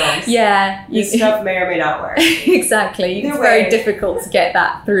 yeah. This stuff may or may not work. Exactly. It's very difficult to get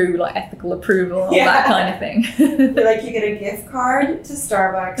that through like ethical approval and that kind of thing. Like you get a gift card to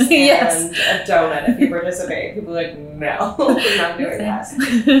Starbucks and yes. a donut if you participate. People are like, no, we're not doing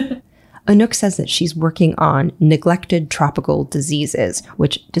that. Anouk says that she's working on neglected tropical diseases,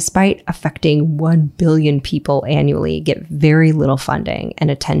 which, despite affecting 1 billion people annually, get very little funding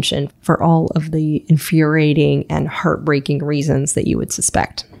and attention for all of the infuriating and heartbreaking reasons that you would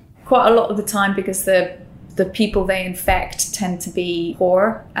suspect. Quite a lot of the time, because the people they infect tend to be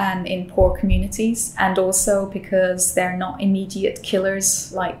poor and in poor communities, and also because they're not immediate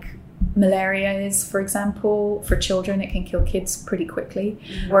killers like malaria is, for example. For children, it can kill kids pretty quickly.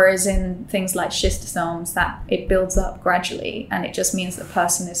 Mm-hmm. Whereas in things like schistosomes, that it builds up gradually, and it just means the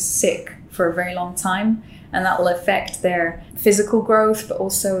person is sick for a very long time. And that will affect their physical growth, but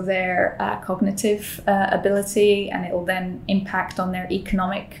also their cognitive ability, and it will then impact on their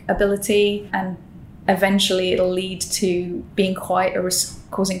economic ability, and eventually it'll lead to being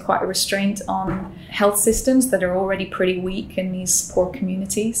causing quite a restraint on health systems that are already pretty weak in these poor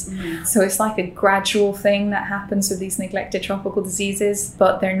communities. Mm-hmm. So it's like a gradual thing that happens with these neglected tropical diseases,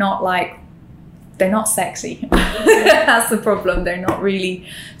 but they're not sexy. That's the problem. They're not really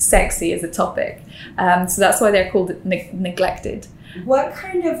sexy as a topic. So that's why they're called neglected. What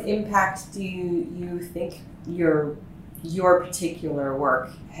kind of impact do you think your particular work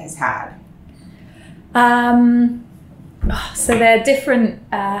has had? So they're different.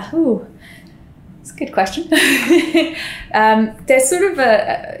 It's a good question. There's sort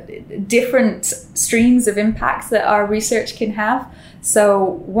of different streams of impact that our research can have. So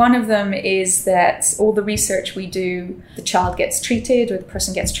one of them is that all the research we do, the child gets treated or the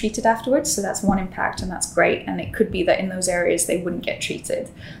person gets treated afterwards. So that's one impact, and that's great. And it could be that in those areas they wouldn't get treated.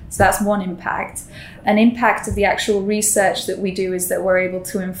 So that's one impact. An impact of the actual research that we do is that we're able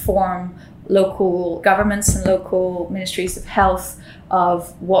to inform local governments and local ministries of health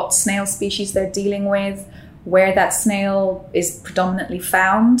of what snail species they're dealing with, where that snail is predominantly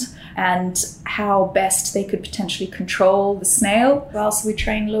found, and how best they could potentially control the snail. Also, we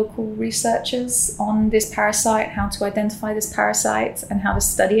train local researchers on this parasite, how to identify this parasite and how to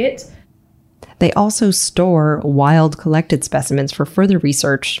study it. They also store wild collected specimens for further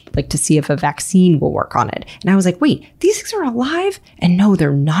research, like to see if a vaccine will work on it. And I was like, wait, these things are alive? And no,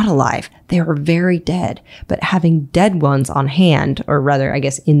 they're not alive. They are very dead. But having dead ones on hand, or rather, I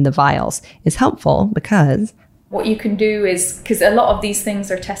guess, in the vials, is helpful because what you can do is, because a lot of these things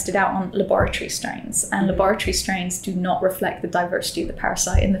are tested out on laboratory strains, and laboratory strains do not reflect the diversity of the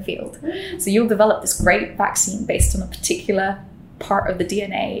parasite in the field. So you'll develop this great vaccine based on a particular part of the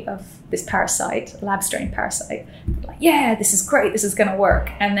DNA of this parasite, lab strain parasite. Like, yeah, this is great, this is going to work.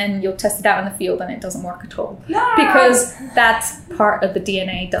 And then you'll test it out in the field and it doesn't work at all. No! Because that part of the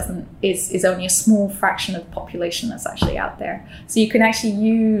DNA is only a small fraction of the population that's actually out there. So you can actually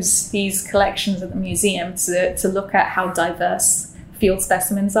use these collections at the museum to look at how diverse field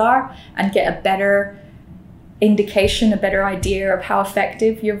specimens are and get a better indication, a better idea of how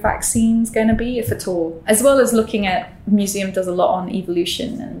effective your vaccine's going to be, if at all. As well as looking at, the museum does a lot on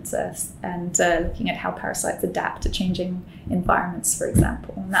evolution and looking at how parasites adapt to changing environments, for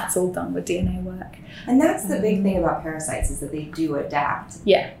example. And that's all done with DNA work. And that's the big thing about parasites, is that they do adapt.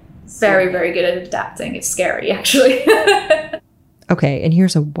 Yeah, very, very good at adapting. It's scary, actually. Okay, and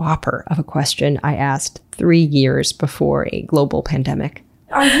here's a whopper of a question I asked 3 years before a global pandemic.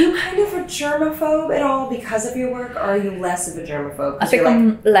 Are you kind of a germaphobe at all because of your work, or are you less of a germaphobe? I think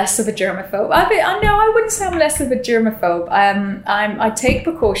I'm less of a germaphobe. I wouldn't say I'm less of a germaphobe. I take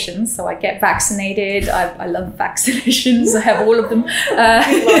precautions, so I get vaccinated. I love vaccinations. I have all of them.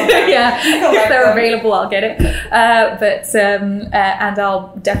 Yeah, if they're available, I'll get it. And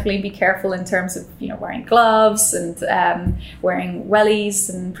I'll definitely be careful in terms of wearing gloves and wearing wellies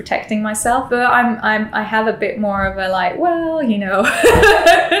and protecting myself. But I have a bit more of a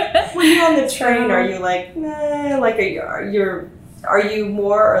When you're on the train, are you like, nah, like are you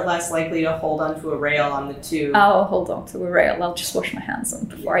more or less likely to hold onto a rail on the tube? I'll hold on to a rail. I'll just wash my hands on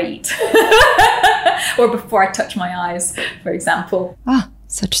before I eat. Or before I touch my eyes, for example.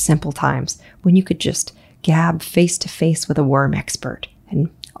 Such simple times when you could just gab face to face with a worm expert and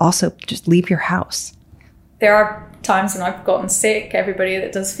also just leave your house. There are times when I've gotten sick. Everybody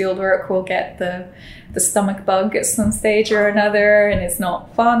that does field work will get the stomach bug at some stage or another, and it's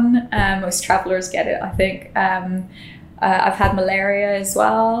not fun. Most travelers get it, I think. I've had malaria as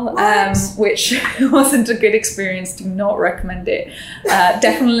well, which wasn't a good experience. Do not recommend it.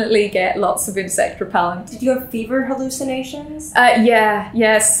 Definitely get lots of insect repellent. Did you have fever hallucinations?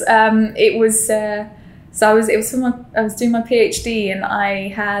 Yes. It was. So I was doing my PhD, and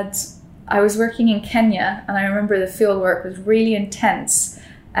I was working in Kenya, and I remember the field work was really intense.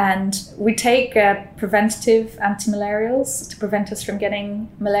 And we take preventative antimalarials to prevent us from getting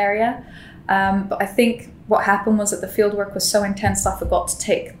malaria. But I think what happened was that the field work was so intense, I forgot to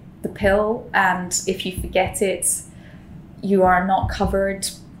take the pill. And if you forget it, you are not covered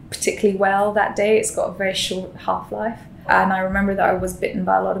particularly well that day. It's got a very short half-life. And I remember that I was bitten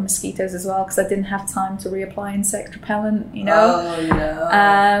by a lot of mosquitoes as well, because I didn't have time to reapply insect repellent, Oh,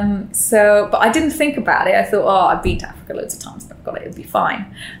 no. But I didn't think about it. I thought, I've been to Africa loads of times, but I've got it, it'll be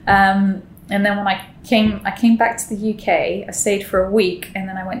fine. And then when I came back to the UK, I stayed for a week, and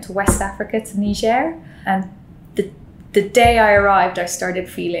then I went to West Africa, to Niger. And the day I arrived, I started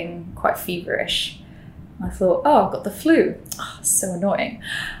feeling quite feverish. I thought, I've got the flu. It's so annoying.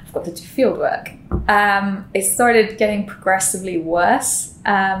 I've got to do field work. It started getting progressively worse.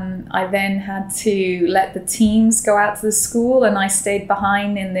 I then had to let the teams go out to the school, and I stayed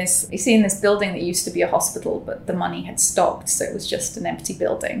behind in this building that used to be a hospital, but the money had stopped, so it was just an empty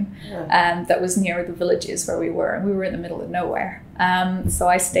building that was near the villages where we were, and we were in the middle of nowhere. So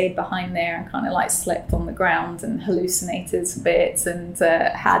I stayed behind there and kind of slept on the ground and hallucinated a bit, and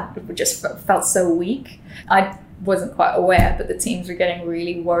felt so weak. I wasn't quite aware, but the teams were getting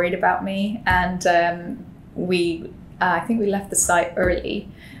really worried about me, and I think we left the site early,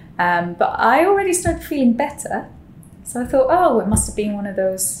 but I already started feeling better. So I thought, it must have been one of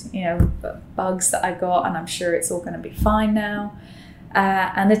those, bugs that I got, and I'm sure it's all going to be fine now.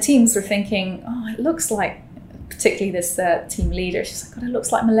 And the teams were thinking, it looks like, particularly this team leader, she's like, God, it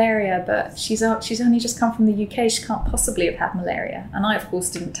looks like malaria, but she's only just come from the UK. She can't possibly have had malaria. And I, of course,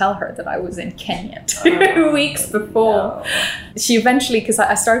 didn't tell her that I was in Kenya 2 weeks before. No. She eventually, because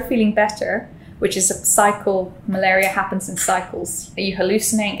I started feeling better, which is a cycle. Malaria happens in cycles. You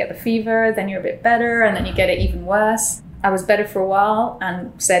hallucinate, get the fever, then you're a bit better, and then you get it even worse. I was better for a while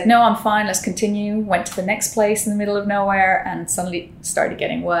and said, no, I'm fine, let's continue. Went to the next place in the middle of nowhere and suddenly started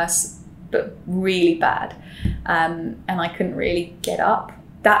getting worse. but really bad. And I couldn't really get up.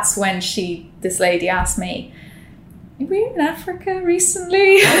 That's when this lady asked me, were you in Africa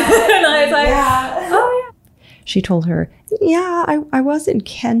recently? And I was like, oh yeah. She told her, yeah, I was in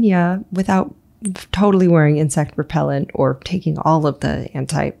Kenya without totally wearing insect repellent or taking all of the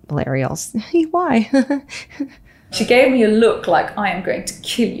anti-malarials. Why? She gave me a look like, I am going to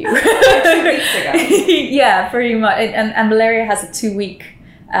kill you. 2 weeks ago. Yeah, pretty much. And malaria has a 2-week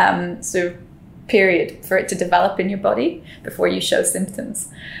sort of period for it to develop in your body before you show symptoms.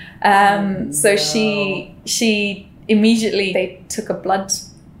 So she immediately, they took a blood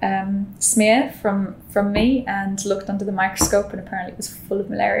smear from me and looked under the microscope, and apparently it was full of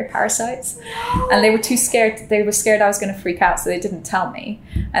malaria parasites. And they were too scared. They were scared I was going to freak out, so they didn't tell me.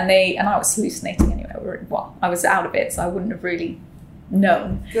 And I was hallucinating anyway. Well, I was out of it, so I wouldn't have really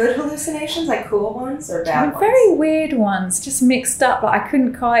known. Good hallucinations, like cool ones or bad ones? Very weird ones, just mixed up. Like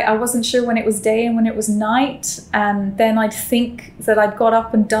I wasn't sure when it was day and when it was night, and then I'd think that I'd got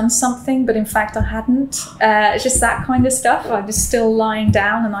up and done something, but in fact I hadn't. Just that kind of stuff. I was still lying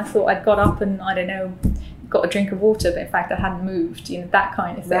down and I thought I'd got up and, I don't know, got a drink of water, but in fact I hadn't moved, that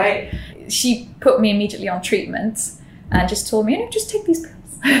kind of thing. Right. She put me immediately on treatment and just told me, just take these pills.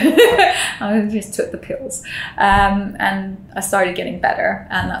 I just took the pills, and I started getting better,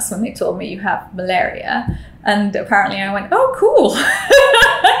 and that's when they told me you have malaria. And apparently I went, oh cool.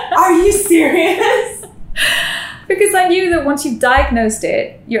 Are you serious? Because I knew that once you've diagnosed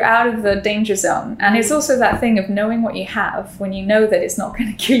it, you're out of the danger zone. And it's also that thing of knowing what you have. When you know that it's not going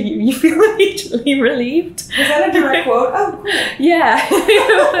to kill you, you feel immediately relieved. Was that a direct quote? Oh, cool. Yeah.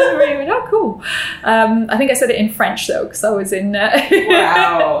 Oh, cool. I think I said it in French, though, because I was in...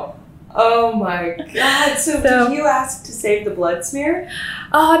 Wow. Oh, my God. So did you ask to save the blood smear?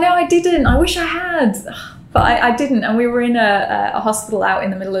 Oh, no, I didn't. I wish I had. But I didn't, and we were in a hospital out in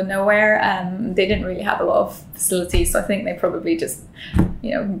the middle of nowhere. They didn't really have a lot of facilities, so I think they probably just,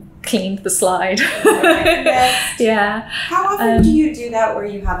 cleaned the slide. Yeah. How often do you do that where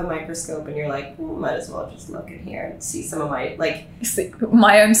you have a microscope and you're like, might as well just look in here and see some of my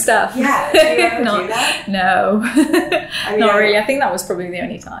own stuff? Yeah. Do you ever do that? No. Not really. I think that was probably the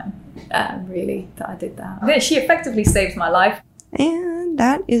only time, really, that I did that. She effectively saved my life. And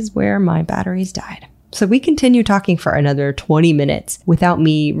that is where my batteries died. So we continued talking for another 20 minutes without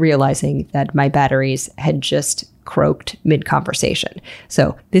me realizing that my batteries had just croaked mid-conversation.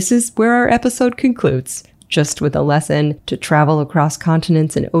 So this is where our episode concludes, just with a lesson to travel across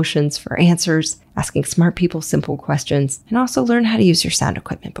continents and oceans for answers, asking smart people simple questions, and also learn how to use your sound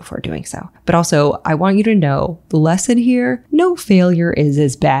equipment before doing so. But also, I want you to know the lesson here, no failure is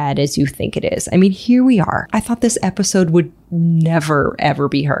as bad as you think it is. I mean, here we are. I thought this episode would never, ever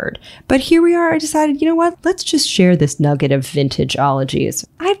be heard. But here we are. I decided, you know what? Let's just share this nugget of vintage ologies.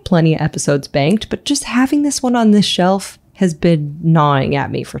 I have plenty of episodes banked, but just having this one on this shelf has been gnawing at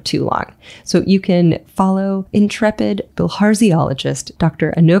me for too long. So you can follow intrepid bilharziologist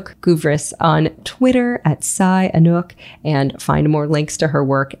Dr. Anouk Guvris on Twitter at SciAnouk and find more links to her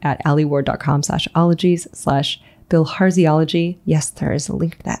work at alieward.com/ologies/bilharziology. Yes, there is a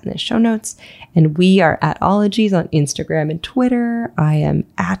link to that in the show notes. And we are at Ologies on Instagram and Twitter. I am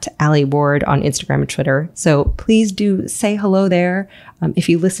at Ali Ward on Instagram and Twitter. So please do say hello there. If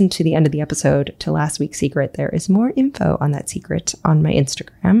you listened to the end of the episode to last week's secret, there is more info on that secret on my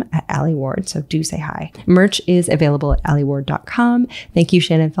Instagram at Ali Ward. So do say hi. Merch is available at alieward.com. Thank you,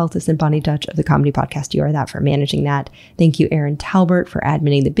 Shannon Feltus and Bonnie Dutch of the Comedy Podcast You Are That for managing that. Thank you, Aaron Talbert, for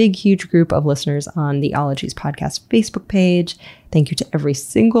adminning the big, huge group of listeners on the Ologies Podcast Facebook page. Thank you to every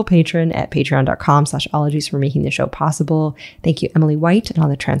single patron at patreon.com/ologies for making the show possible. Thank you, Emily White and all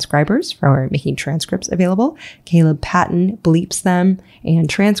the transcribers for making transcripts available. Caleb Patton bleeps them, and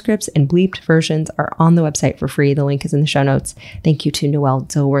transcripts and bleeped versions are on the website for free. The link is in the show notes. Thank you to Noelle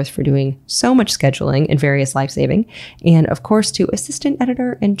Dilworth for doing so much scheduling and various life-saving. And of course to assistant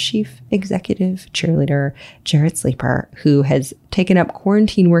editor and chief executive cheerleader, Jarrett Sleeper, who has taken up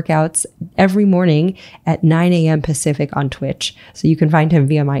quarantine workouts every morning at 9 a.m. Pacific on Twitch. So you can find him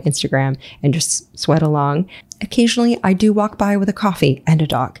via my Instagram and just sweat along. Occasionally, I do walk by with a coffee and a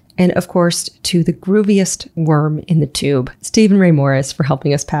dog. And of course, to the grooviest worm in the tube, Stephen Ray Morris, for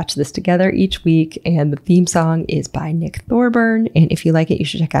helping us patch this together each week. And the theme song is by Nick Thorburn. And if you like it, you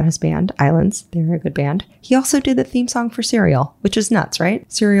should check out his band, Islands. They're a good band. He also did the theme song for Serial, which is nuts, right?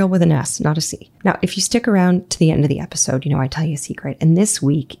 Serial with an S, not a C. Now, if you stick around to the end of the episode, I tell you a secret. And this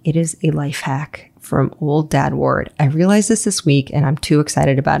week, it is a life hack from old Dad Ward. I realized this week and I'm too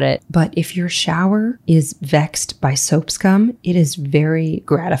excited about it. But if your shower is vexed by soap scum, it is very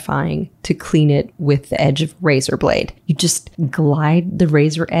gratifying to clean it with the edge of a razor blade. You just glide the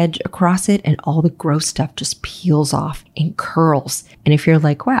razor edge across it and all the gross stuff just peels off and curls. And if you're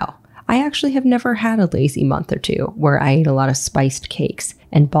like, wow, I actually have never had a lazy month or two where I ate a lot of spiced cakes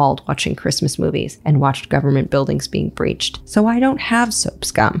and bawled watching Christmas movies and watched government buildings being breached, so I don't have soap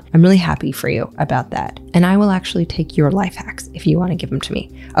scum. I'm really happy for you about that. And I will actually take your life hacks if you want to give them to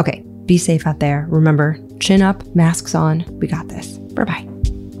me. Okay, be safe out there. Remember, chin up, masks on. We got this. Bye-bye.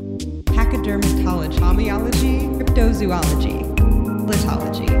 Pachydermatology, homeology, cryptozoology,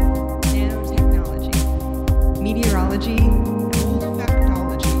 litology, nanotechnology, meteorology,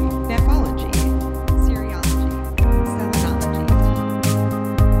 olfactology, nephology, serology, selenology.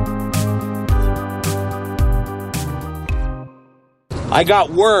 I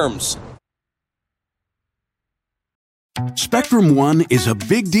got worms. Spectrum One is a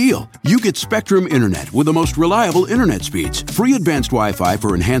big deal. You get Spectrum Internet with the most reliable internet speeds, free advanced Wi-Fi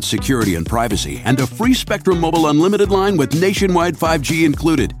for enhanced security and privacy, and a free Spectrum Mobile Unlimited line with nationwide 5G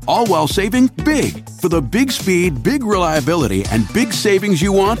included, all while saving big. For the big speed, big reliability, and big savings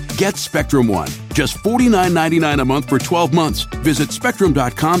you want, get Spectrum One. Just $49.99 a month for 12 months. Visit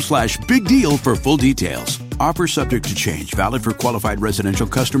spectrum.com/big deal for full details. Offer subject to change. Valid for qualified residential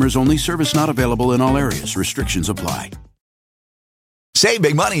customers only. Service not available in all areas. Restrictions apply. Save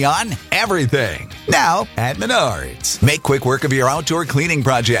big money on everything. Now at Menards. Make quick work of your outdoor cleaning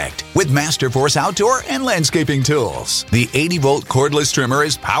project with Masterforce outdoor and landscaping tools. The 80-volt cordless trimmer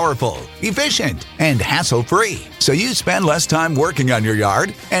is powerful, efficient, and hassle-free. So you spend less time working on your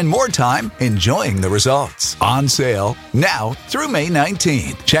yard and more time enjoying the results. On sale now through May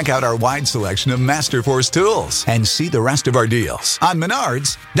 19th. Check out our wide selection of Masterforce tools and see the rest of our deals on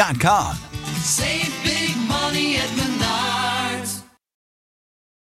Menards.com. Save big